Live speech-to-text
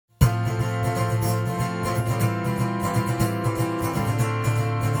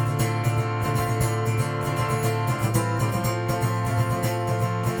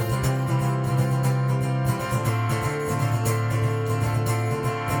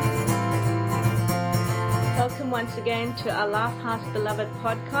once again to our Laugh House Beloved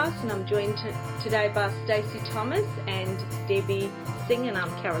podcast, and I'm joined today by Stacey Thomas and Debbie Singh, and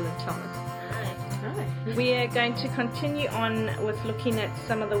I'm Carolyn Thomas. Hi. We are going to continue on with looking at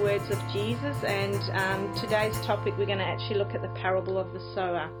some of the words of Jesus, and today's topic we're going to actually look at the parable of the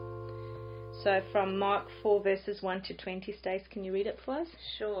sower. So from Mark 4 verses 1 to 20, Stace, can you read it for us?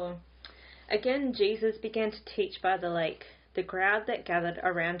 Sure. Again, Jesus began to teach by the lake. The crowd that gathered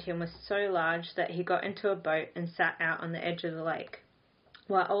around him was so large that he got into a boat and sat out on the edge of the lake,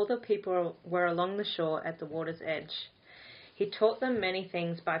 while all the people were along the shore at the water's edge. He taught them many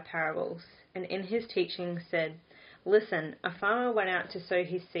things by parables, and in his teaching said, "Listen, a farmer went out to sow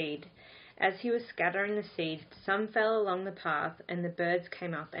his seed. As he was scattering the seed, some fell along the path, and the birds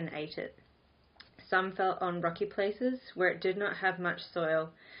came up and ate it. Some fell on rocky places where it did not have much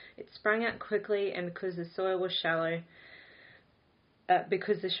soil. It sprang out quickly, and because the soil was shallow.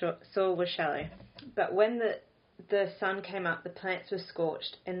 But when the sun came up, the plants were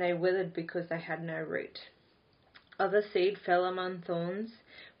scorched, and they withered because they had no root. Other seed fell among thorns,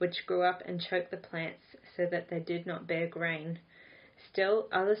 which grew up and choked the plants, so that they did not bear grain. Still,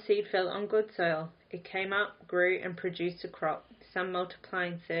 other seed fell on good soil. It came up, grew, and produced a crop, some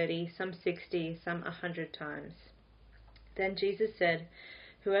multiplying 30, some 60, some 100 times." Then Jesus said,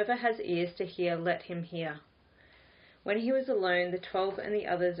 "Whoever has ears to hear, let him hear." When he was alone, the 12 and the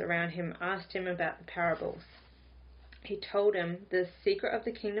others around him asked him about the parables. He told them, "The secret of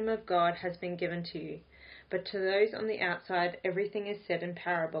the kingdom of God has been given to you, but to those on the outside everything is said in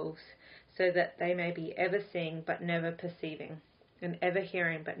parables, so that they may be ever seeing but never perceiving, and ever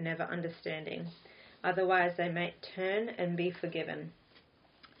hearing but never understanding. Otherwise they may turn and be forgiven."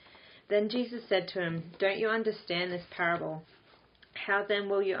 Then Jesus said to him, "Don't you understand this parable? How then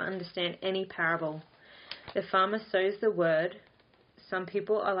will you understand any parable? The farmer sows the word. Some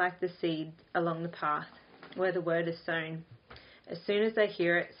people are like the seed along the path, where the word is sown. As soon as they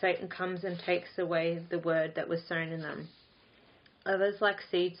hear it, Satan comes and takes away the word that was sown in them. Others, like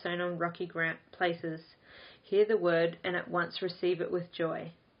seed sown on rocky places, hear the word and at once receive it with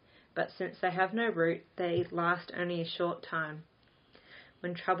joy. But since they have no root, they last only a short time.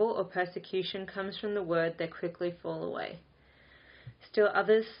 When trouble or persecution comes from the word, they quickly fall away. Still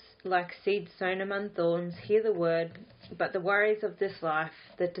others, like seed sown among thorns, hear the word, but the worries of this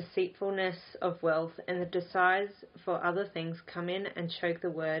life, the deceitfulness of wealth, and the desires for other things come in and choke the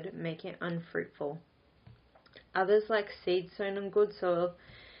word, making it unfruitful. Others, like seed sown on good soil,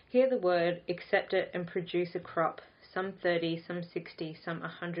 hear the word, accept it, and produce a crop, some 30, some 60, some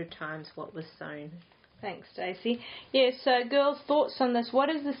 100 times what was sown." Thanks, Stacey. Yeah, so girls, thoughts on this? What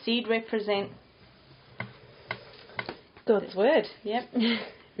does the seed represent? God's word. Yep.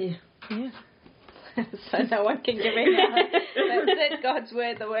 Yeah. So no one can give in. That's it, God's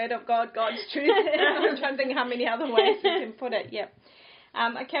word, the word of God, God's truth. I'm trying to think how many other ways we can put it. Yep.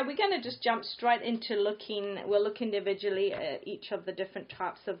 Okay, we're going to just jump straight into we'll look individually at each of the different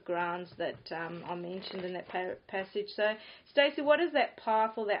types of grounds that are mentioned in that passage. So, Stacey, what does that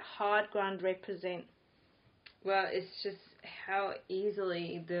path or that hard ground represent? Well, it's just how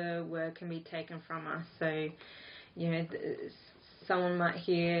easily the word can be taken from us. So, someone might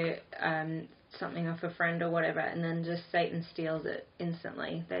hear something off a friend or whatever, and then just Satan steals it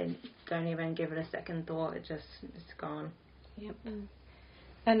instantly. They don't even give it a second thought. It's gone. Yep.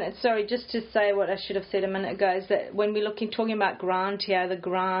 And sorry, just to say what I should have said a minute ago is that when we're talking about ground here, the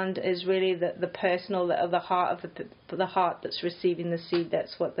ground is really the personal, of the heart of the heart that's receiving the seed.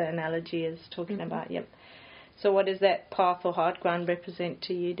 That's what the analogy is talking about. Yep. So what does that path or hard ground represent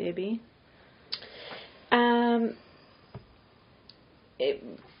to you, Debbie?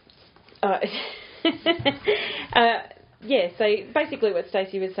 So basically what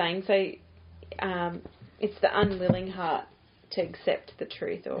Stacey was saying, it's the unwilling heart to accept the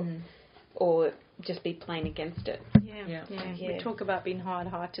truth or just be plain against it. Yeah. We talk about being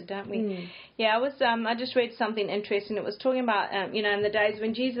hard-hearted, don't we? Yeah, I just read something interesting. It was talking about, in the days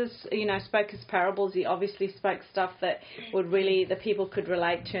when Jesus, spoke his parables, he obviously spoke stuff that would really, the people could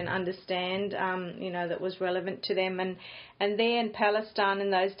relate to and understand, that was relevant to them. And there in Palestine in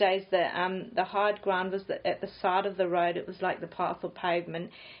those days, the hard ground was at the side of the road. It was like the path or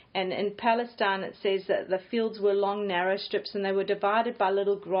pavement. And in Palestine, it says that the fields were long, narrow strips, and they were divided by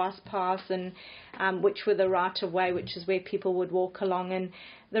little grass paths, and which were the right of way, which is where people would walk along. And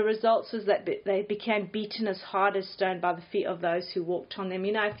the results was that they became beaten as hard as stone by the feet of those who walked on them.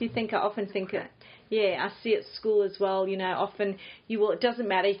 If you think, I often think, I see at school as well. Often it doesn't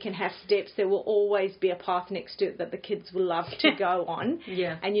matter. You can have steps. There will always be a path next to it that the kids will love to go on.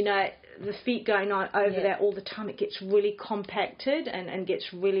 Yeah. And the feet going on over that all the time, it gets really compacted and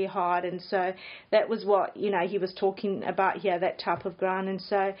gets really hard. And so that was what, he was talking about here, that type of ground. And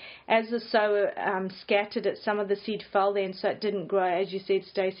so as the sower scattered it, some of the seed fell there, and so it didn't grow. As you said,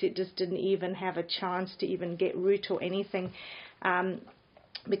 Stacey, it just didn't even have a chance to even get root or anything.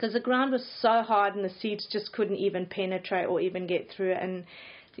 Because the ground was so hard and the seeds just couldn't even penetrate or even get through it. And,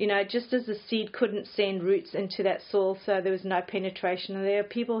 just as the seed couldn't send roots into that soil, so there was no penetration. And there are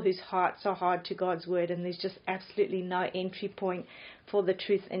people whose hearts are hard to God's word, and there's just absolutely no entry point for the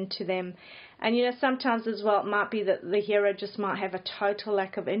truth into them. And, sometimes as well, it might be that the hearer just might have a total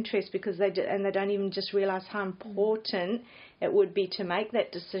lack of interest because they don't even just realize how important it would be to make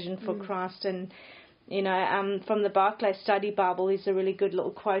that decision for Christ. And, from the Barclay Study Bible, there's a really good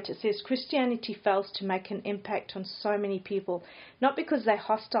little quote. It says, Christianity fails to make an impact on so many people, not because they're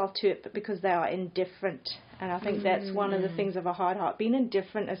hostile to it, but because they are indifferent. And I think that's one of the things of a hard heart. Being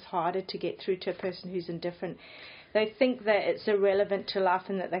indifferent is harder to get through to a person who's indifferent. They think that it's irrelevant to life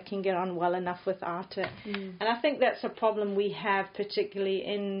and that they can get on well enough without it. And I think that's a problem we have, particularly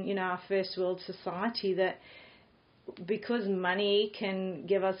in, our first world society, that because money can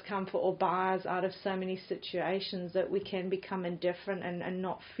give us comfort or buy us out of so many situations, that we can become indifferent and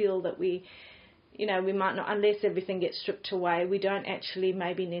not feel that we might not, unless everything gets stripped away, we don't actually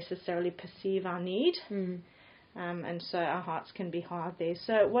maybe necessarily perceive our need. And so our hearts can be hard there.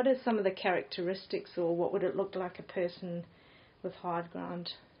 So what are some of the characteristics, or what would it look like a person with hard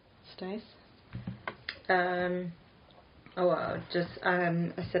ground, Stace? I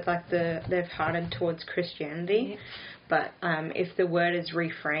said they've hardened towards Christianity, but if the word is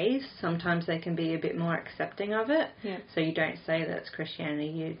rephrased, sometimes they can be a bit more accepting of it. So you don't say that it's Christianity,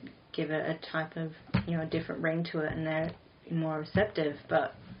 you give it a type of, a different ring to it, and they're more receptive.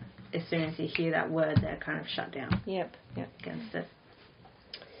 But as soon as you hear that word, they're kind of shut down against it.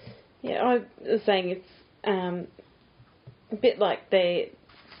 Yeah, I was saying it's a bit like they're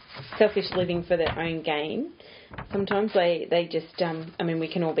selfish living for their own gain. Sometimes they just, we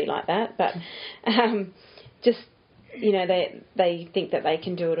can all be like that, but just, they think that they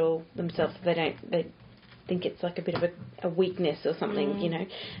can do it all themselves. They think it's like a bit of a weakness or something,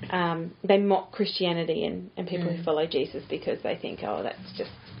 They mock Christianity and people who follow Jesus because they think, oh, that's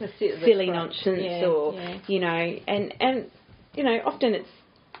just silly nonsense, and often it's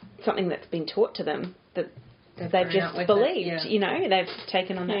something that's been taught to them that they've just believed, they've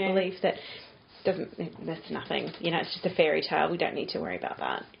taken on that belief that that's nothing, it's just a fairy tale, we don't need to worry about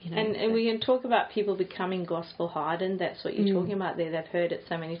that, And we can talk about people becoming gospel hardened. That's what you're talking about there. They've heard it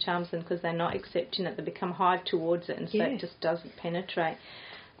so many times, and because they're not accepting it, they become hard towards it, and so it just doesn't penetrate.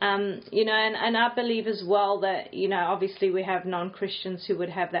 And I believe as well that, obviously we have non-Christians who would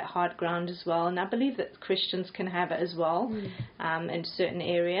have that hard ground as well, and I believe that Christians can have it as well in certain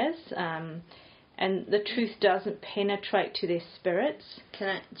areas. And the truth doesn't penetrate to their spirits. Can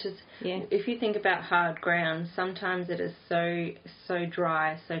I just... If you think about hard ground, sometimes it is so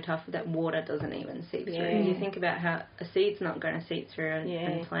dry, so tough that water doesn't even seep through. You think about how a seed's not going to seep through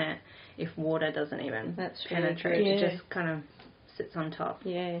and plant if water doesn't even penetrate. It just kind of sits on top.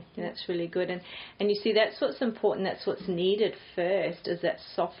 That's really good. And you see, that's what's important, that's what's needed first, is that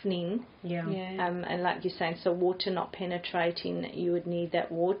softening. And like you're saying, so water not penetrating, you would need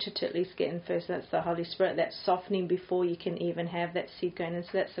that water to at least get in first. That's the Holy Spirit, that softening before you can even have that seed going in. So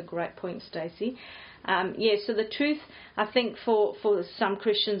that's a great point, Stacey. So the truth, I think for some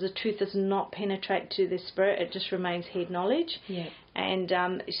Christians, the truth does not penetrate to the spirit. It just remains head knowledge. And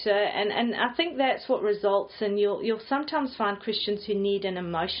and I think that's what results in, you'll sometimes find Christians who need an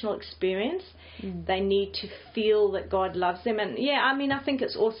emotional experience. They need to feel that God loves them. And I think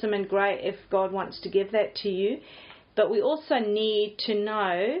it's awesome and great if God wants to give that to you. But we also need to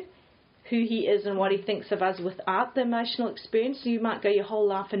know who He is and what He thinks of us without the emotional experience. So you might go your whole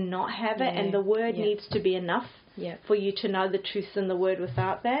life and not have it, and the Word needs to be enough for you to know the truth in the Word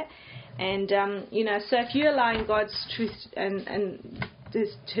without that. And, so if you're allowing God's truth and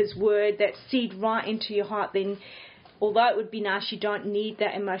His Word, that seed right into your heart, then although it would be nice, you don't need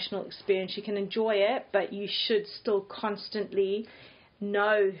that emotional experience. You can enjoy it, but you should still constantly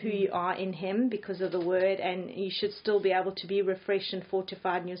know who you are in Him because of the Word, and you should still be able to be refreshed and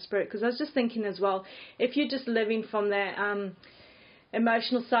fortified in your spirit. Because I was just thinking as well, if you're just living from that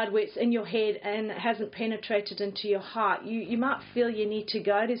emotional side where it's in your head and it hasn't penetrated into your heart, you might feel you need to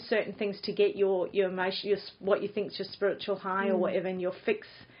go to certain things to get your emotion, what you think is your spiritual high or whatever, and your fix,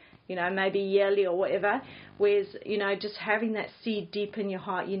 maybe yearly or whatever. Whereas, just having that seed deep in your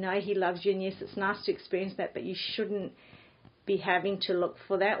heart, He loves you, and yes, it's nice to experience that, but you shouldn't be having to look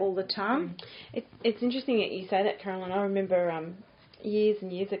for that all the time. It's interesting that you say that, Caroline. I remember years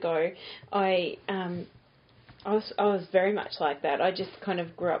and years ago, I was very much like that. I just kind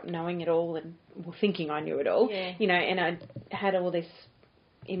of grew up knowing it all and thinking I knew it all, and I had all this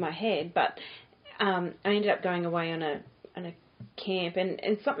in my head. But I ended up going away on a camp,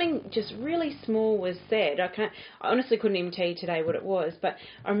 and something just really small was said. I honestly couldn't even tell you today what it was, but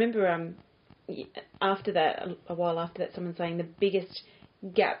I remember after that, a while after that, someone saying the biggest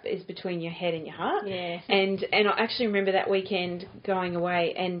gap is between your head and your heart. Yeah. And I actually remember that weekend going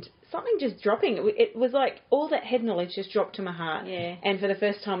away and something just dropping. It was like all that head knowledge just dropped to my heart. Yeah. And for the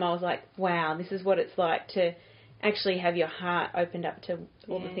first time I was like, wow, this is what it's like to actually have your heart opened up to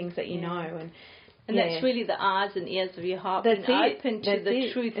all the things that you know. And that's really the eyes and ears of your heart being open to the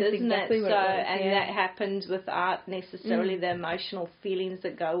truth, isn't exactly it? So, that happens without necessarily the emotional feelings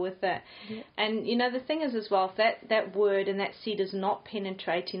that go with it. Yeah. And, the thing is as well, if that word and that seed is not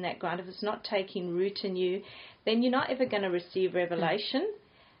penetrating that ground, if it's not taking root in you, then you're not ever going to receive revelation.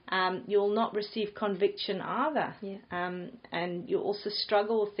 You'll not receive conviction either. Yeah. And you'll also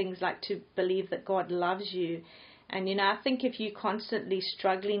struggle with things like to believe that God loves you. And, I think if you're constantly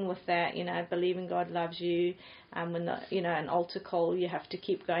struggling with that, believing God loves you, when an altar call, you have to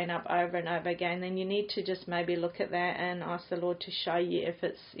keep going up over and over again, then you need to just maybe look at that and ask the Lord to show you if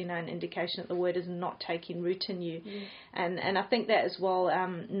it's, an indication that the word is not taking root in you. And I think that as well,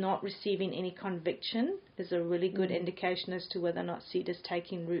 not receiving any conviction is a really good indication as to whether or not seed is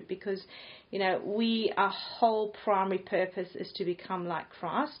taking root, because, our whole primary purpose is to become like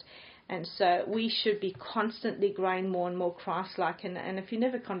Christ. And so we should be constantly growing more and more Christ-like. And if you're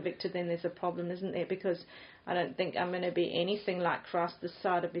never convicted, then there's a problem, isn't there? Because I don't think I'm going to be anything like Christ this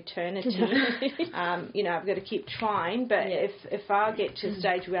side of eternity. I've got to keep trying. But if I get to a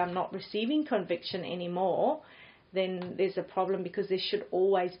stage where I'm not receiving conviction anymore, then there's a problem, because there should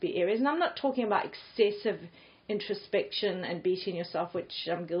always be areas. And I'm not talking about excessive introspection and beating yourself, which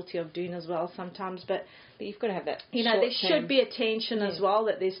I'm guilty of doing as well sometimes, but you've got to have that there should be a tension as well,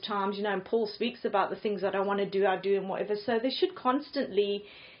 that there's times, and Paul speaks about the things that I want to do, I do, and whatever, so there should constantly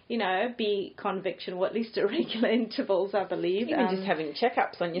be conviction, or at least at regular intervals, I believe. Even just having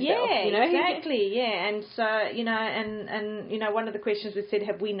checkups on yourself, exactly, and so, and one of the questions was said,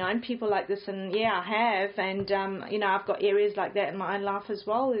 have we known people like this? And I have, and, I've got areas like that in my own life as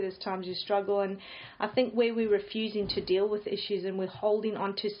well. There's times you struggle, and I think where we're refusing to deal with issues and we're holding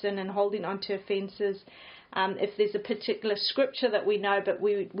on to sin and holding on to offences, if there's a particular scripture that we know but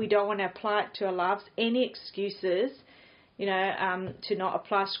we don't want to apply it to our lives, any excuses, to not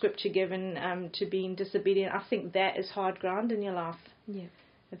apply scripture given to being disobedient, I think that is hard ground in your life. Yeah.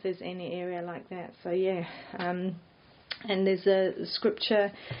 If there's any area like that. So, and there's a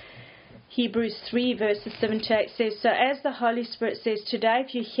scripture, Hebrews 3 verses 7 to 8 says, so as the Holy Spirit says, today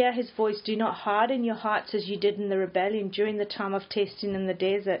if you hear his voice, do not harden your hearts as you did in the rebellion during the time of testing in the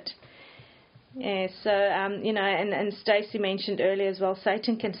desert. Yeah, so, and Stacey mentioned earlier as well,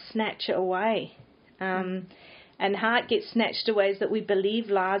 Satan can snatch it away. And how it gets snatched away is that we believe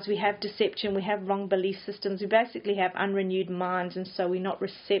lies, we have deception, we have wrong belief systems, we basically have unrenewed minds, and so we're not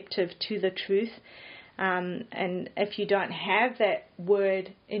receptive to the truth. And if you don't have that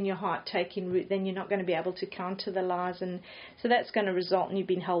word in your heart taking root, then you're not going to be able to counter the lies. And so that's going to result in you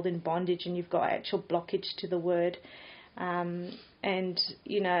being held in bondage, and you've got actual blockage to the word. And,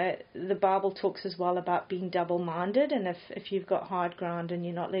 the Bible talks as well about being double-minded, and if you've got hard ground and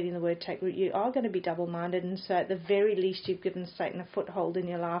you're not letting the word take root, you are going to be double-minded, and so at the very least you've given Satan a foothold in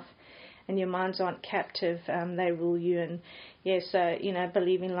your life, and your minds aren't captive, they rule you, and so,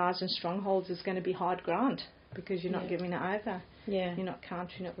 believing lies and strongholds is going to be hard ground, because you're not giving it over. Yeah. You're not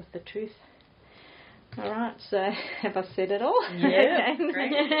countering it with the truth. All right, so have I said it all? Yeah,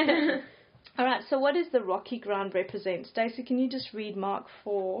 great. All right, so what does the rocky ground represent? Stacey, can you just read Mark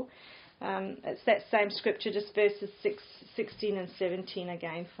 4? It's that same scripture, just verses 16 and 17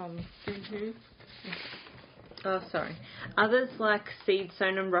 again from... Oh, sorry. Others, like seed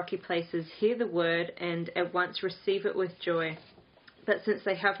sown in rocky places, hear the word and at once receive it with joy. But since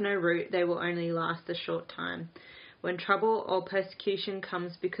they have no root, they will only last a short time. When trouble or persecution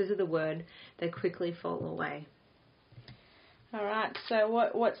comes because of the word, they quickly fall away. All right, so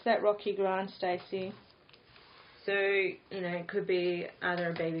what's that rocky ground, Stacey? So, it could be either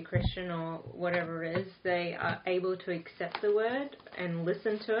a baby Christian or whatever it is. They are able to accept the word and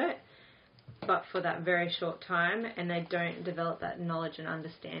listen to it, but for that very short time, and they don't develop that knowledge and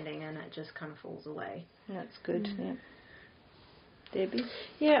understanding, and it just kind of falls away. That's good, yeah. Debbie?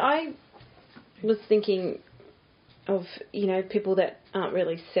 Yeah, I was thinking of, people that aren't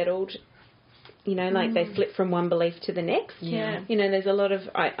really settled, like they flip from one belief to the next. Yeah. There's a lot of,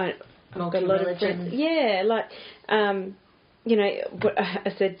 I've got a lot of friends. Yeah, like, you know,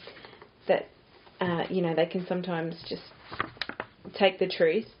 I said that, you know, they can sometimes just take the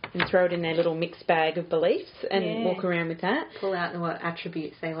truth and throw it in their little mixed bag of beliefs and walk around with that. Pull out what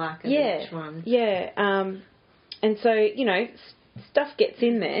attributes they like of each one. Yeah. And so, you know, stuff gets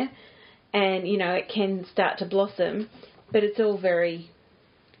in there and, you know, it can start to blossom, but it's all very,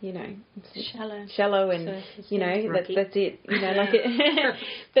 you know, shallow and, you know, that's it. You know, like it.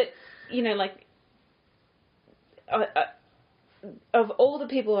 But, you know, like, of all the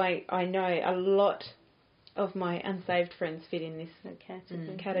people I know, a lot of my unsaved friends fit in this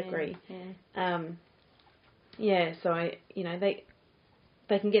category. So you know, they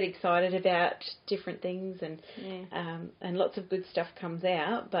can get excited about different things and lots of good stuff comes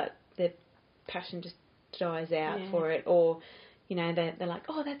out, but their passion just dies out for it, or you know, they're like,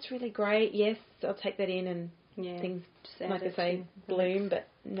 oh, that's really great, yes, I'll take that in, and things, like I say, bloom, but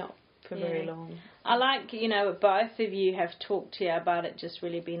not for very long. I like, you know, both of you have talked here about it just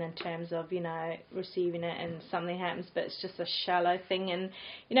really being in terms of, you know, receiving it and something happens, but it's just a shallow thing. And,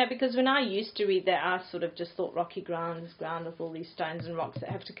 you know, because when I used to read that, I sort of just thought rocky ground is ground with all these stones and rocks that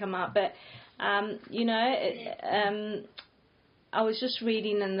have to come up. But, you know, I was just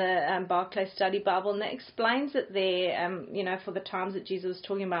reading in the Barclay Study Bible, and it explains it there, you know, for the times that Jesus was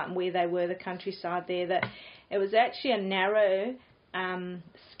talking about and where they were, the countryside there, that it was actually a narrow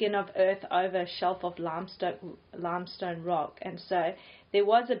skin of earth over a shelf of limestone rock, and so there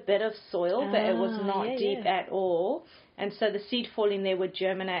was a bit of soil, but it was not deep at all, and so the seed falling there would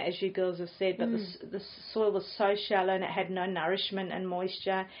germinate, as you girls have said, but the soil was so shallow and it had no nourishment and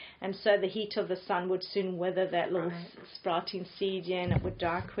moisture, and so the heat of the sun would soon wither that little sprouting seed, and it would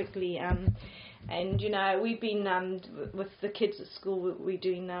die quickly. And you know, we've been with the kids at school, we're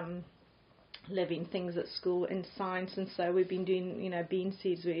doing living things at school in science, and so we've been doing, you know, bean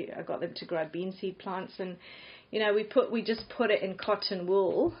seeds. I got them to grow bean seed plants, and you know, we just put it in cotton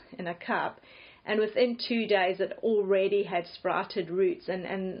wool in a cup, and within 2 days it already had sprouted roots.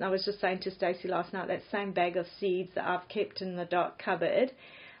 And I was just saying to Stacey last night, that same bag of seeds that I've kept in the dark cupboard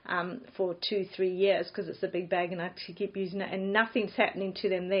for 2-3 years, because it's a big bag and I keep using it, and nothing's happening to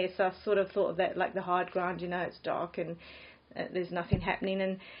them there. So I sort of thought of that like the hard ground, you know, it's dark and there's nothing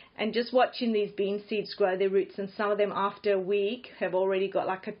happening, and just watching these bean seeds grow their roots, and some of them after a week have already got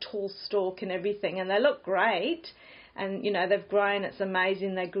like a tall stalk and everything, and they look great, and you know, they've grown, it's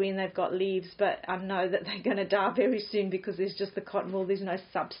amazing, they're green, they've got leaves, but I know that they're going to die very soon because there's just the cotton wool, there's no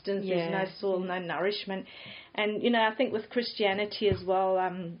substance, there's no soil, no nourishment. And you know, I think with Christianity as well,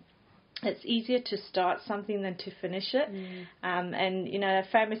 it's easier to start something than to finish it. And, you know, a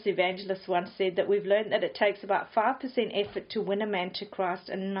famous evangelist once said that we've learned that it takes about 5% effort to win a man to Christ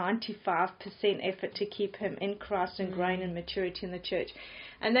and 95% effort to keep him in Christ and growing in maturity in the church.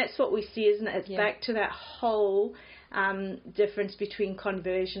 And that's what we see, isn't it? It's back to that whole difference between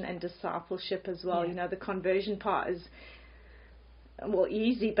conversion and discipleship as well. You know, the conversion part is, well,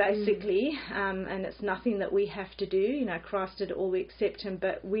 easy basically, and it's nothing that we have to do. You know, Christ did it all, we accept him,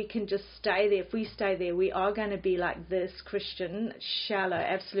 but we can just stay there. If we stay there, we are going to be like this Christian, shallow,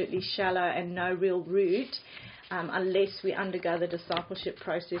 absolutely shallow, and no real root, unless we undergo the discipleship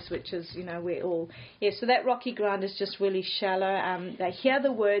process, which is, you know, we're all, so that rocky ground is just really shallow. They hear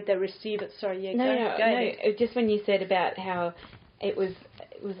the word, they receive it. Sorry, No, just when you said about how it was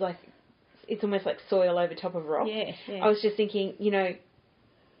like, it's almost like soil over top of rock. I was just thinking, you know,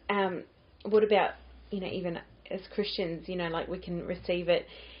 what about, you know, even as Christians, you know, like we can receive it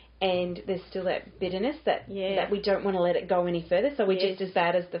and there's still that bitterness that we don't want to let it go any further, so we're just as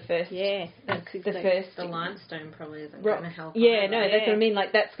bad as the first. The limestone probably isn't going to help. That's what I mean.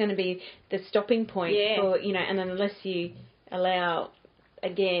 Like, that's going to be the stopping point for, you know, and unless you allow,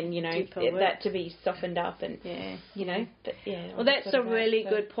 again, you know, that to be softened up and, you know. But, well, that's a really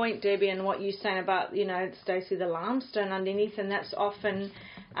good point, Debbie, and what you're saying about, you know, Stacey, the limestone underneath, and that's often,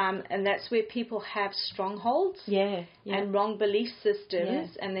 and that's where people have strongholds and wrong belief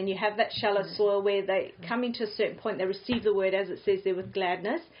systems, and then you have that shallow soil where they come into a certain point, they receive the word as it says there with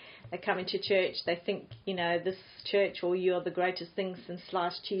gladness. They come into church, they think, you know, this church or you're the greatest thing since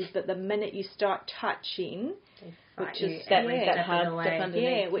sliced cheese, but the minute you start touching, which is that hard stuff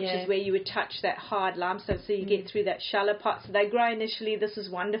underneath, which is where you would touch that hard limestone, so you get through that shallow part. So they grow initially, this is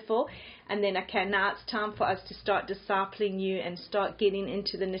wonderful, and then, okay, now it's time for us to start discipling you and start getting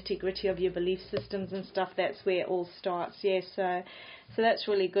into the nitty-gritty of your belief systems and stuff. That's where it all starts. Yes, so that's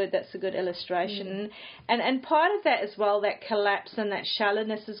really good. That's a good illustration. And part of that as well, that collapse and that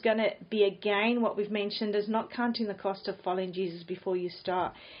shallowness is going to be, again, what we've mentioned, is not counting the cost of following Jesus before you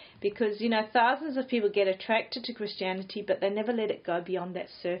start. Because, thousands of people get attracted to Christianity, but they never let it go beyond that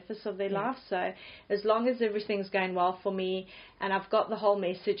surface of their life. So as long as everything's going well for me, and I've got the whole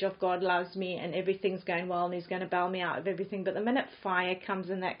message of God loves me, and everything's going well, and he's going to bail me out of everything. But the minute fire comes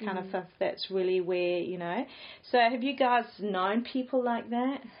in, that kind of stuff, that's really where, So have you guys known people like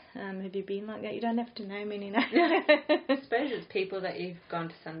that? Have you been like that? You don't have to name any names. I suppose it's people that you've gone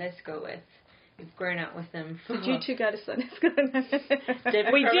to Sunday school with. You've grown up with them. Did you two go to Sunday school? We did,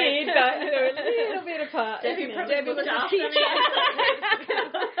 but we were a little bit apart. Debbie was a teacher.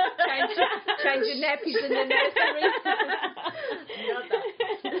 Change your nappies in the nursery. Not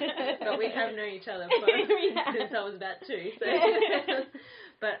that. But we have known each other since I was about 2. So.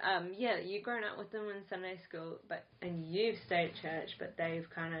 But you've grown up with them in Sunday school, and you've stayed at church, but they've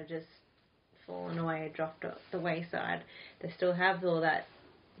kind of just fallen away, dropped off the wayside. They still have all that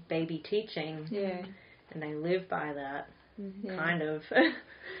baby teaching, and they live by that, kind of.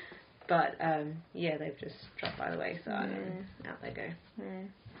 But they've just dropped by the wayside, and out they go.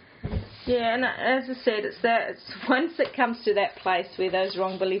 Yeah, and as I said, it's once it comes to that place where those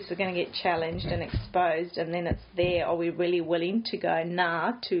wrong beliefs are going to get challenged and exposed, and then it's there, are we really willing to go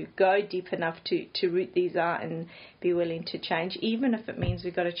deep enough to root these out and be willing to change, even if it means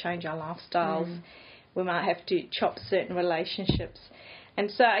we've got to change our lifestyles. We might have to chop certain relationships. And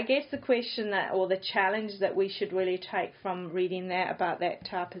so I guess the question or the challenge that we should really take from reading that about that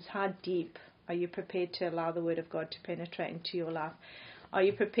type is, how deep are you prepared to allow the Word of God to penetrate into your life? Are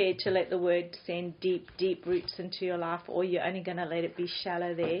you prepared to let the Word send deep, deep roots into your life, or you're only going to let it be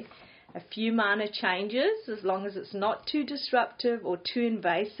shallow there? A few minor changes, as long as it's not too disruptive or too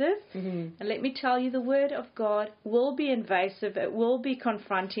invasive. And let me tell you, the Word of God will be invasive, it will be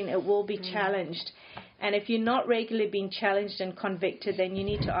confronting, it will be challenged. And if you're not regularly being challenged and convicted, then you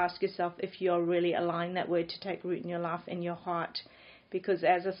need to ask yourself if you're really allowing that Word to take root in your life, in your heart. Because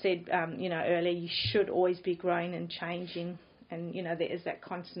as I said, earlier, you should always be growing and changing. And, there is that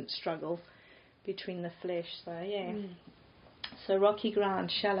constant struggle between the flesh. So, So rocky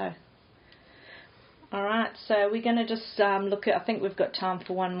ground, shallow. All right, so we're going to just look at, I think we've got time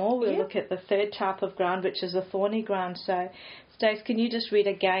for one more. We'll look at the third type of ground, which is the thorny ground. So, Stace, can you just read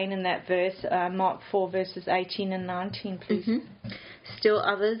again in that verse, Mark 4, verses 18 and 19, please? Still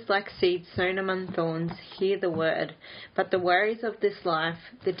others, like seeds sown among thorns, hear the word, but the worries of this life,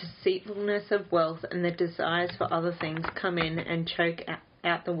 the deceitfulness of wealth, and the desires for other things come in and choke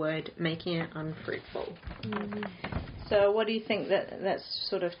out the word, making it unfruitful. So what do you think that's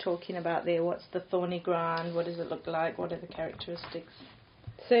sort of talking about there? What's the thorny ground? What does it look like? What are the characteristics?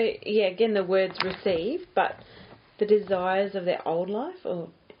 So, again, the words receive, but the desires of their old life are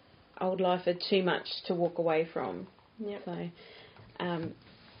too much to walk away from. Yep. So, and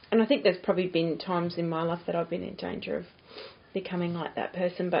I think there's probably been times in my life that I've been in danger of becoming like that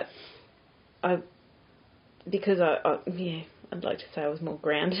person, but I'd like to say I was more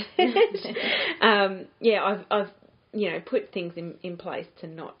grounded. I've put things in place to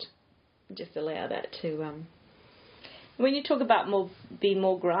not just allow that to. When you talk about being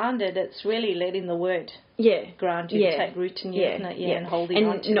more grounded, it's really letting the Word ground you, to take root in you, isn't it? And holding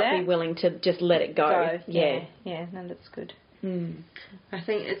on to that. And not be willing to just let it go. No, that's good. I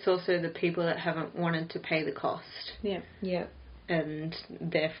think it's also the people that haven't wanted to pay the cost. Yeah. And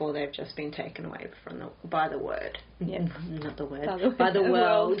therefore they've just been taken away by the Word. Not the Word. By the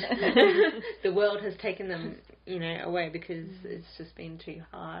world. The world has taken them, away because it's just been too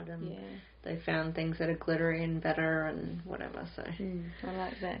hard, and they found things that are glittery and better and whatever. So I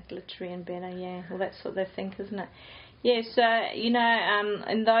like that, glittery and better. Yeah, well, that's what they think, isn't it? Yeah, so,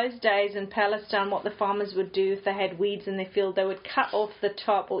 in those days in Palestine, what the farmers would do if they had weeds in their field, they would cut off the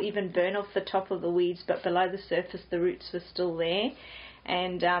top or even burn off the top of the weeds, but below the surface the roots were still there.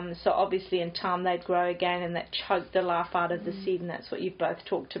 And so obviously in time they'd grow again, and that choked the life out of the seed, and that's what you've both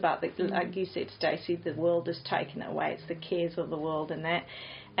talked about. Like you said, Stacey, the world has taken it away. It's the cares of the world and that.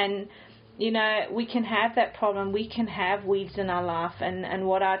 And we can have that problem. We can have weeds in our life, and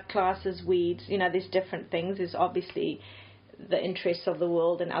what I'd class as weeds, there's different things. There's obviously the interests of the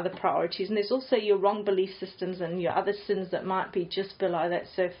world and other priorities, and there's also your wrong belief systems and your other sins that might be just below that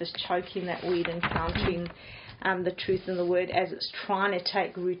surface, choking that weed and countering the truth and the word as it's trying to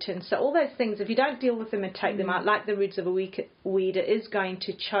take root in. So all those things, if you don't deal with them and take them out, like the roots of a weed, it is going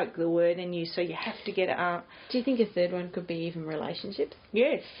to choke the word in you, so you have to get it out. Do you think a third one could be even relationships?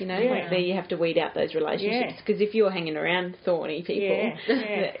 Yes. You know, like there you have to weed out those relationships, because if you're hanging around thorny people,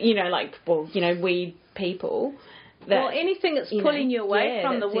 you know, like, well, you know, weed people... well, anything that's pulling you away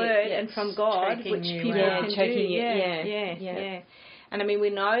from the word and from God, which people can do. And I mean, we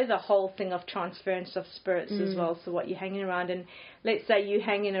know the whole thing of transference of spirits as well, so what you're hanging around. And let's say you're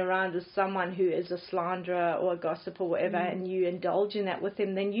hanging around with someone who is a slanderer or a gossip or whatever, and you indulge in that with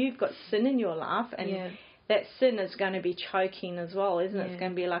them, then you've got sin in your life, and that sin is going to be choking as well, isn't it? It's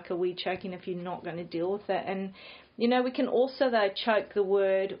going to be like a weed choking if you're not going to deal with it. And, you know, we can also, though, choke the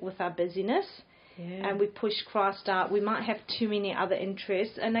word with our busyness. And we push Christ out. We might have too many other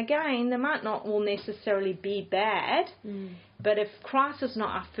interests. And again, they might not all necessarily be bad, but if Christ is not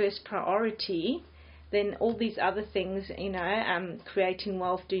our first priority, then all these other things, you know, creating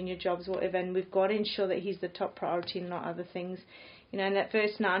wealth, doing your jobs, whatever, and we've got to ensure that he's the top priority and not other things. You know, and that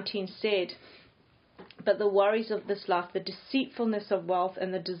verse 19 said, but the worries of this life, the deceitfulness of wealth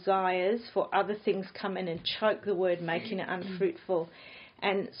and the desires for other things come in and choke the word, making it unfruitful.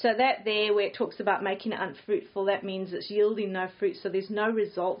 And so that there where it talks about making it unfruitful, that means it's yielding no fruit, so there's no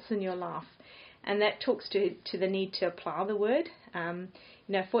results in your life. And that talks to the need to apply the word. You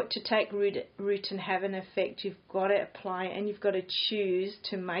know, for it to take root and have an effect, you've got to apply it and you've got to choose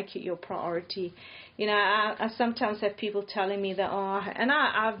to make it your priority. You know, I sometimes have people telling me that,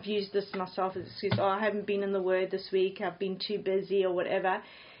 I've used this myself as an excuse, I haven't been in the word this week, I've been too busy or whatever.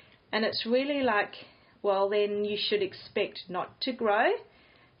 And it's really like, well, then you should expect not to grow.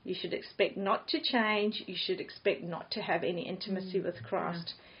 You should expect not to change. You should expect not to have any intimacy with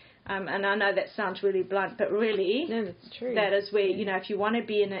Christ. And I know that sounds really blunt, but really, that's true. That is where, you know, if you want to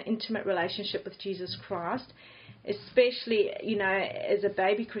be in an intimate relationship with Jesus Christ, especially, you know, as a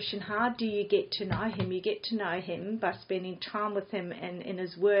baby Christian, how do you get to know him? You get to know him by spending time with him and in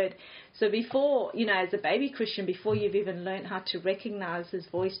his word. So before, you know, as a baby Christian, before you've even learned how to recognize his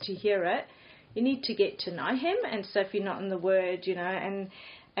voice to hear it, you need to get to know him. And so if you're not in the word, you know,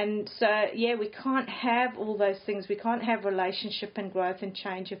 and so, we can't have all those things. We can't have relationship and growth and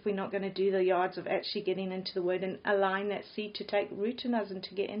change if we're not going to do the yards of actually getting into the word and allowing that seed to take root in us and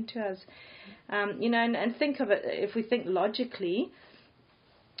to get into us. You know, and think of it, if we think logically,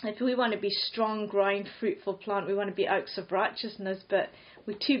 if we want to be strong, growing, fruitful plant, we want to be oaks of righteousness, but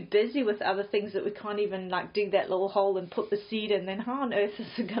we're too busy with other things that we can't even like dig that little hole and put the seed in, then how on earth is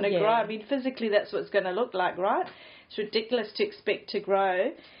it going to grow? I mean, physically that's what it's going to look like, right? It's ridiculous to expect to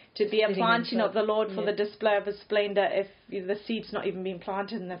grow, to be a planting of the Lord for the display of his splendour if the seed's not even been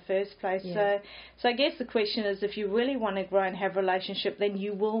planted in the first place. So I guess the question is, if you really want to grow and have a relationship, then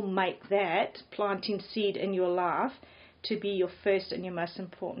you will make that planting seed in your life to be your first and your most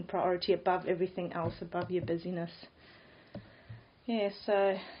important priority above everything else, above your busyness.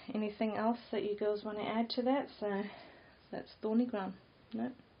 So anything else that you girls want to add to that? So that's thorny ground.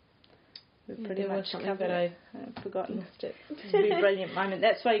 No? We've pretty much covered it. I've forgotten. It's a really brilliant moment.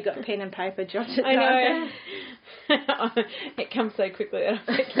 That's why you got pen and paper jotted down. I know. It comes so quickly that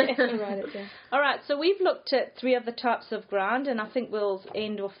I forget to write it down. All right, so we've looked at 3 of the types of ground, and I think we'll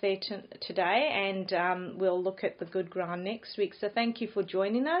end off there today, and we'll look at the good ground next week. So thank you for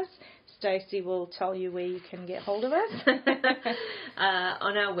joining us. Stacey will tell you where you can get hold of us.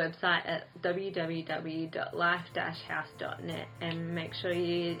 On our website at www.life-house.net, and make sure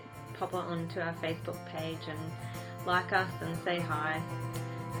you pop onto our Facebook page and like us and say hi.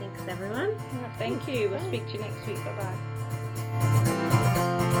 Thanks, everyone. Thank you. We'll speak to you next week. Bye-bye.